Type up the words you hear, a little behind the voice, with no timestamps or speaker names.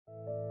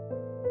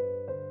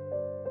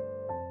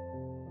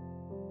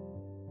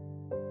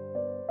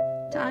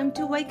Time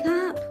to wake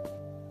up.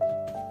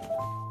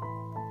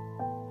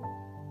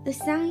 The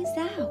sun is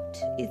out.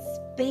 It's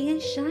big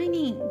and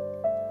shining.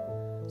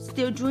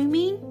 Still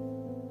dreaming?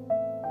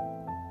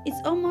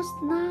 It's almost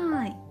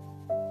 9.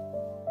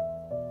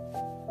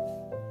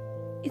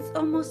 It's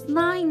almost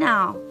 9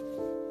 now.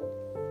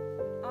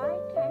 I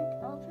can't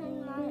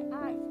open my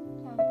eyes.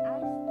 Can I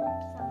sleep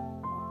some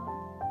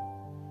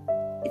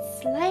more?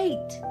 It's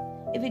late.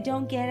 If you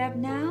don't get up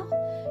now,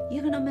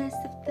 you're gonna mess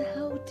up the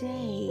whole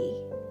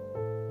day.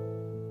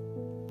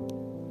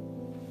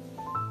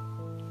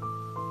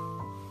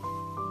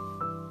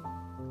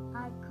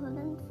 I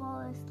couldn't fall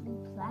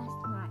asleep last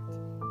night.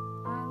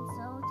 I'm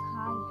so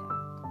tired.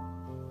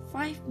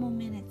 5 more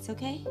minutes,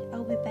 okay?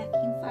 I'll be back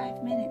in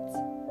 5 minutes.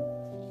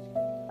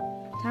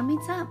 Time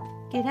is up.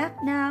 Get up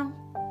now.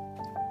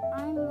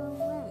 I'm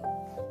awake.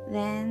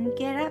 Then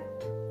get up.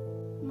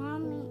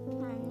 Mommy,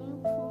 can you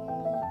pull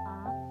me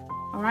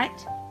up?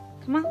 Alright?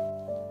 Come on.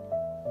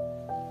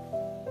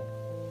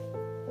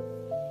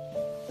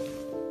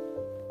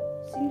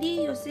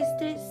 Cindy, your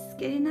sister's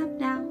getting up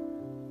now.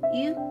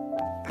 You?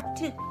 Up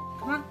too.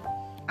 Come on.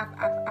 Up,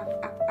 up, up,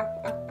 up,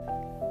 up,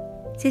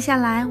 up. 接下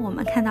来我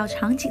们看到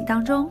场景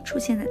当中出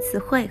现的词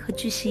汇和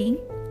句型。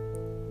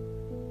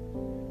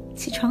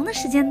起床的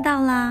时间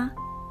到啦。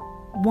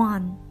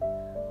1.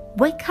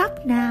 Wake up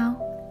now.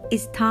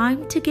 It's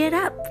time to get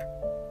up.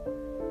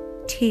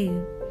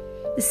 2.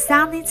 The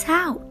sun is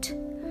out.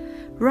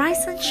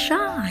 Rise and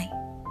shine.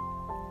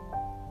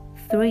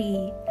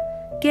 3.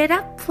 Get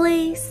up,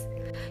 please.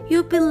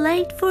 You'll be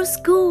late for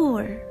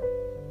school.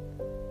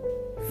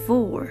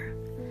 4.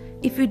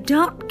 If you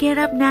don't get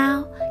up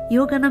now,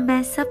 you're gonna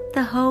mess up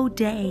the whole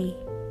day.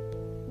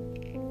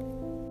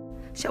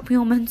 小朋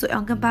友们总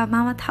要跟爸爸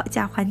妈妈讨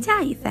价还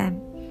价一番。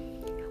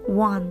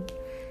1.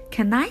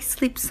 Can I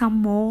sleep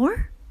some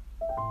more?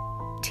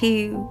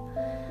 2.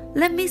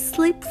 Let me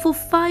sleep for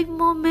 5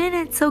 more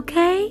minutes,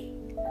 okay?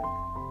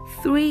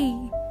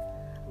 3.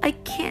 I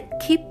can't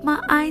keep my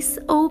eyes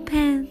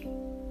open.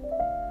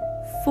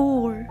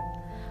 4.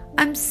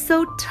 I'm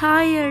so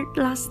tired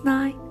last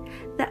night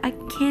that I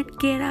can't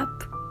get up.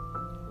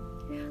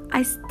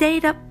 I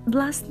stayed up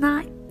last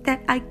night that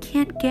I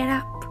can't get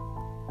up.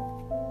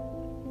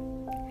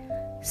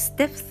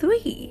 Step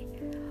 3.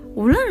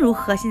 无论如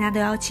何现在都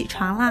要起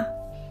床啦。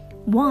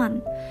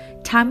1.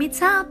 Time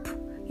is up.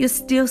 You're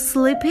still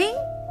sleeping?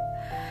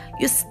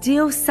 You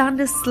still sound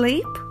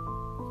asleep?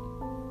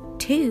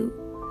 2.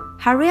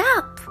 Hurry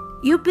up.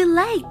 You'll be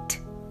late.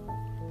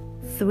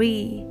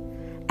 3.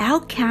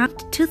 I'll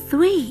count to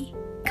 3.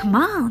 Come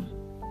on.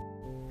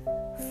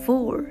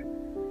 4.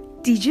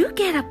 Did you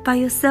get up by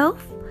yourself?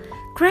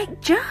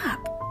 Great job.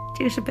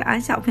 这个是表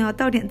扬小朋友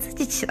到点自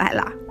己起来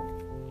了。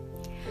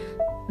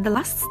The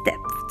last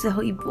step, 最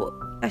后一步，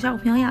要小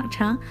朋友养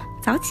成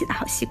早起的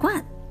好习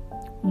惯。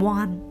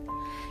1.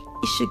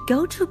 You should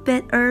go to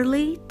bed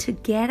early to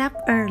get up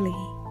early.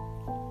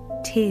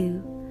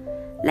 2.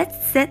 Let's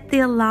set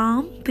the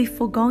alarm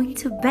before going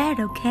to bed,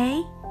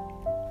 okay?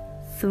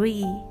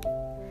 3.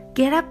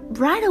 Get up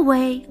right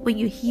away when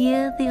you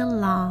hear the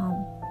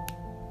alarm.